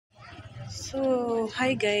So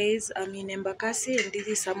hi guys, I'm in Embakasi and this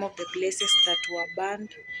is some of the places that were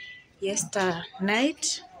burned yesterday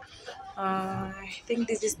night. I think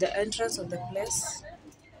this is the entrance of the place.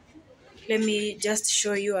 Let me just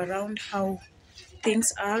show you around how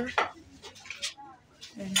things are.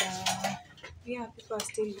 And yeah, people are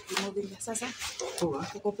still removing. Sasa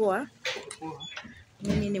uko poa?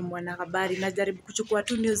 Mimi ni mwanahabari, najaribu kuchukua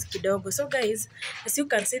tu news kidogo. So guys, as you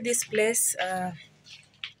can see this place,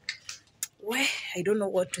 I don't know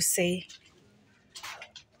what to say.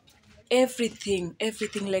 Everything,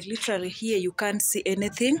 like literally here you can't see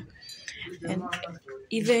anything, and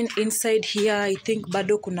even inside here I think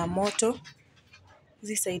bado kuna moto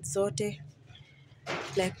hizi side zote.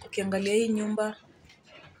 Like ukiangalia hii nyumba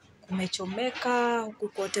kumechomeka, huku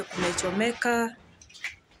kote kumechomeka,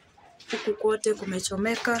 huku kote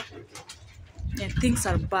kumechomeka, and things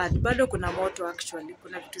are bad. Bado kuna moto actually,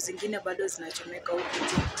 kuna vitu zingine bado zinachomeka huku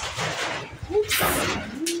juu.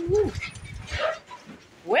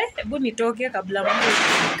 Hebu nitoke kabla mambo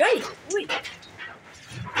guys.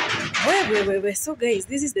 So guys,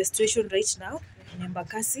 this is the situation right now in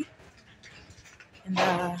Embakasi, and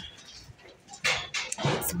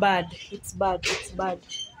it's bad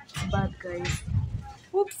guys.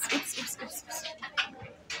 Oops. It's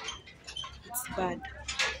bad.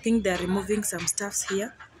 I think they're removing some stuffs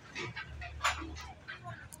here.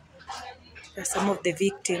 There are some of the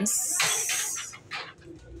victims.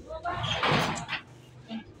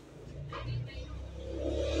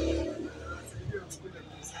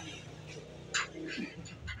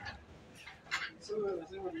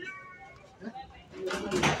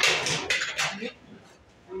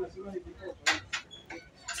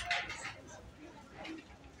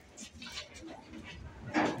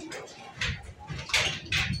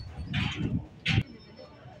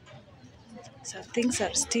 So things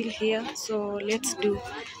are still here, so let's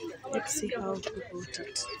see how to put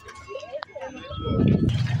it.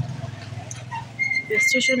 The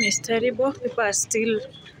situation is terrible. People are still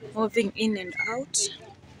moving in and out,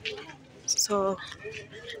 so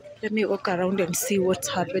let me walk around and see what's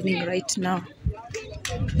happening right now.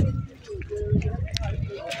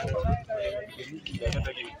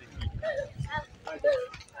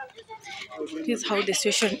 This is how the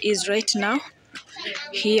situation is right now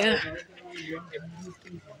here.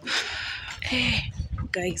 Hey,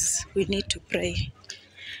 guys, we need to pray.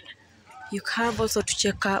 You have also to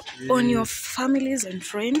check up on your families and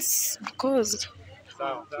friends, because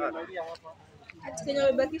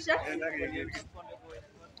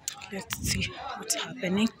let's see what's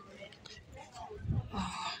happening.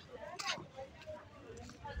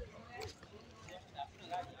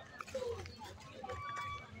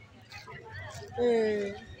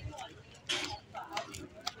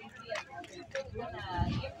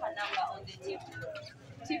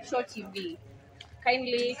 Tip Show TV,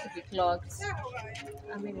 kindly to be clogged.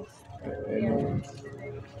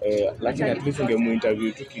 Lakini at least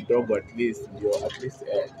ungemuinterview tu kidogo, at least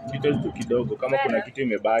details tu kidogo kama kuna kitu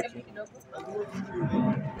imebaki.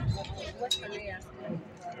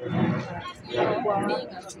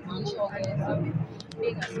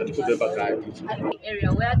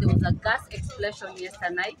 Area where there was a gas explosion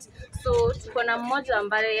yesterday night. So tuko na mmoja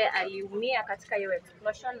ambaye aliumia katika hiyo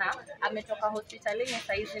explosion na ametoka hospitalini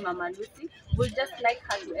saizi, Mama Lucy. Would just like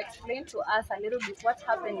her to explain to us a little bit what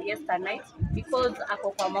happened yesterday night, because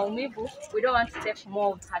ako kwa maumivu. We don't want to take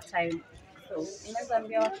more of her time. So inaweza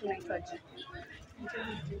ambia watu naitwaje?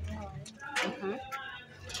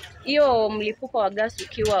 Hiyo mlipuko wa gas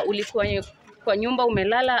ulikuwa kwa nyumba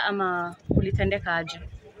umelala ama ulitendeka aje?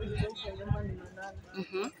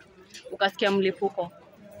 Ukasikia mlipuko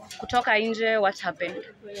kutoka nje, what happened?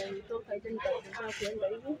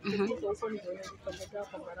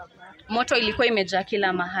 Moto ilikuwa imejaa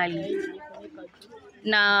kila mahali.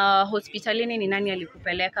 Na hospitalini ni nani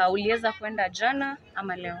alikupeleka? Uliweza kwenda jana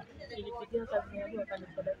ama leo?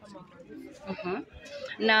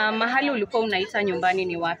 Na mahali ulikuwa unaita nyumbani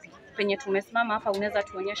ni wapi? Penye tumesimama hapa unaweza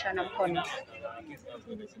tuonyesha na mkono?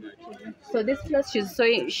 So this place she's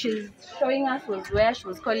showing us was where she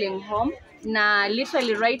was calling home. Now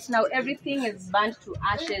literally right now everything is burnt to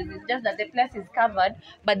ashes. It's just that the place is covered,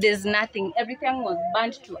 but there's nothing. Everything was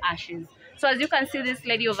burnt to ashes. So as you can see, this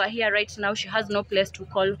lady over here right now, she has no place to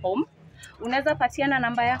call home. Unaweza patiana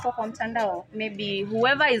namba yako kwa mtandao, maybe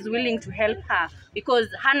whoever is willing to help her,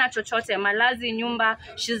 because hana chochote, malazi, nyumba.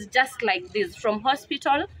 She's just like this from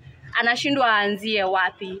hospital. Anashindwa aanzie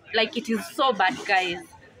wapi. Like, it is so bad, guys.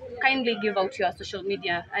 Kindly give out your social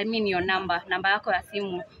media, I mean your number yako ya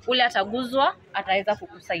simu. Ule ataguzwa ataweza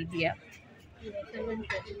kukusaidia.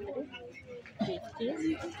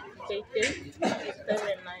 50 80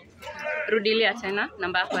 79. Rudilia tena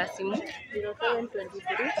namba yako ya simu.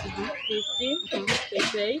 0723 15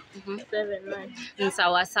 28 79.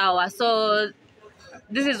 Sawa sawa. So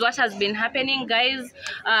this is what has been happening, guys.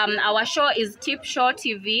 Our show is Keep Show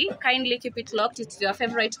TV. Kindly keep it locked. It's your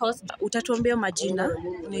favorite host. Utatuambia majina.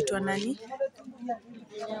 Unaitwa nani?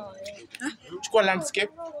 Chukua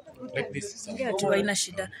landscape like this. Ongea tu, haina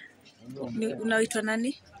shida. Unaitwa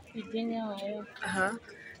nani? Aha.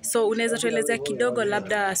 So unaweza tuelezea kidogo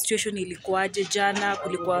labda situation ilikuwaje jana?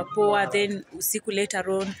 Kulikuwa poa, then usiku later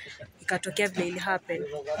on ikatokea vile ili happen.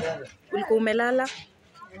 Ulikuwa umelala?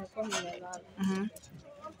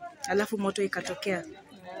 Alafu moto ikatokea.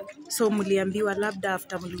 So mliambiwa labda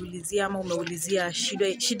after mliulizia ama umeulizia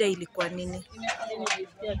shida ilikuwa nini?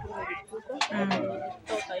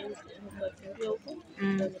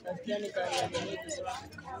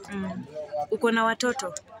 Uko na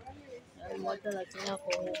watoto?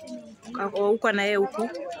 Uko na yeye huku?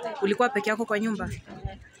 Ulikuwa peke yako kwa nyumba?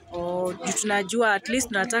 Tunajua at least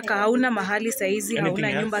tunataka, hauna mahali saizi,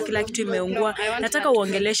 hauna nyumba, kila kitu imeungua. Nataka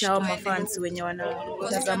uongeleshe hao mafans wenye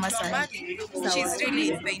wanatazama sasa.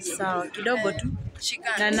 Sawa, kidogo tu.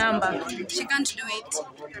 Na namba. She can't do it.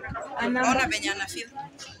 Ona venye ana feel.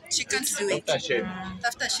 She can't do it.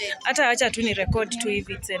 Tafuta share. Hata acha tu ni record tu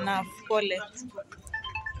hivi, it's enough. Pole.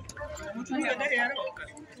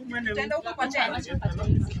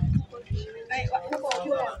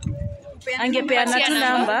 Angepeana tu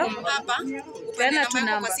namba. Hapa. Peana tu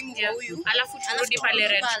namba. Kwa simu huyu. Alafu turudi pale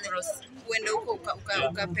Red Cross. Uende huko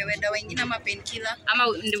ukapewe dawa nyingine ama painkiller. Ama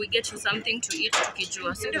we get you something to eat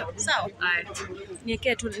tukijua. Sio? Sawa. Haya.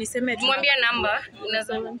 Niekee tu, niseme tu. Mwambie namba.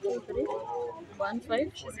 Unaweza 723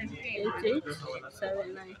 15 88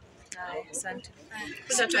 79. Asante.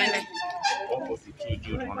 Sasa tuende.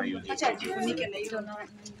 Acha jifunike na hiyo na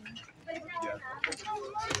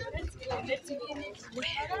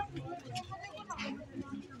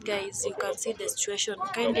Guys, you can see the situation.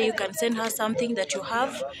 Kindly you can send her something that you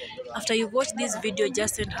have. After you watch this video,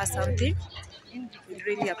 just send her something. We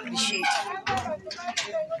really appreciate.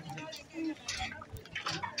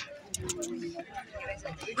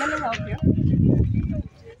 Let me help you.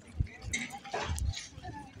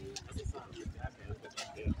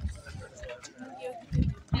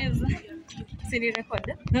 Please. Sini record.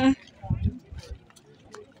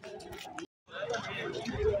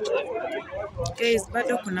 Guys,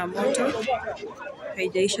 bado kuna moto.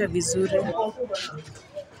 Haijaisha vizuri.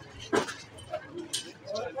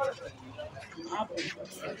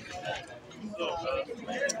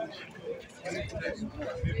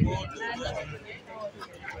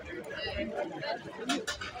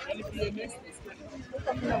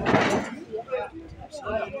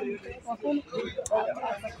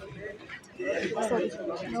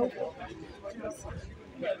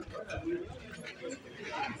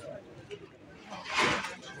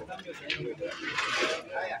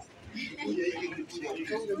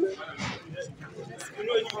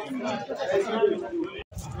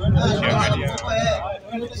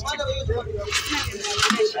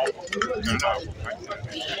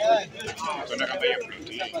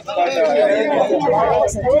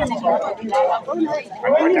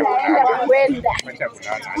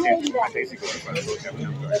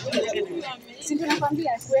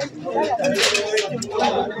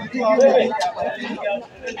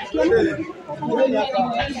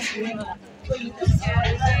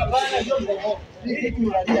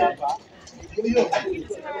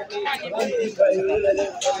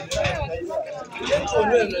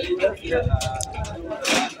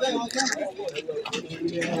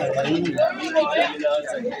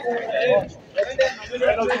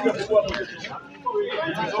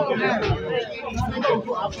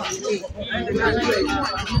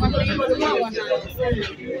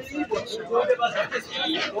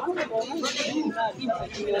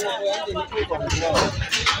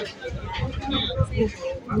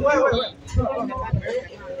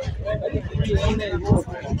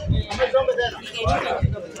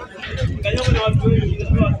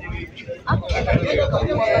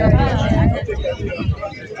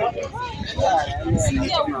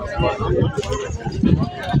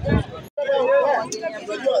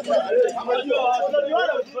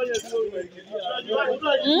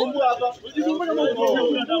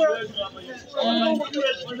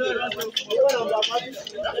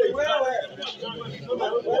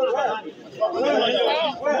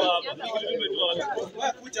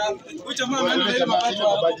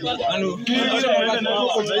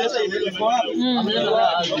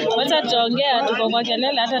 Wacha tuongea, tuko kwa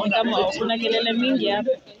kelele, hata ni kama kuna kelele mingi hapa.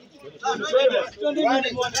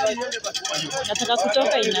 Nataka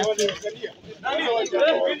kutoka inafi.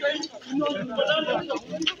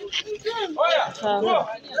 Sawa.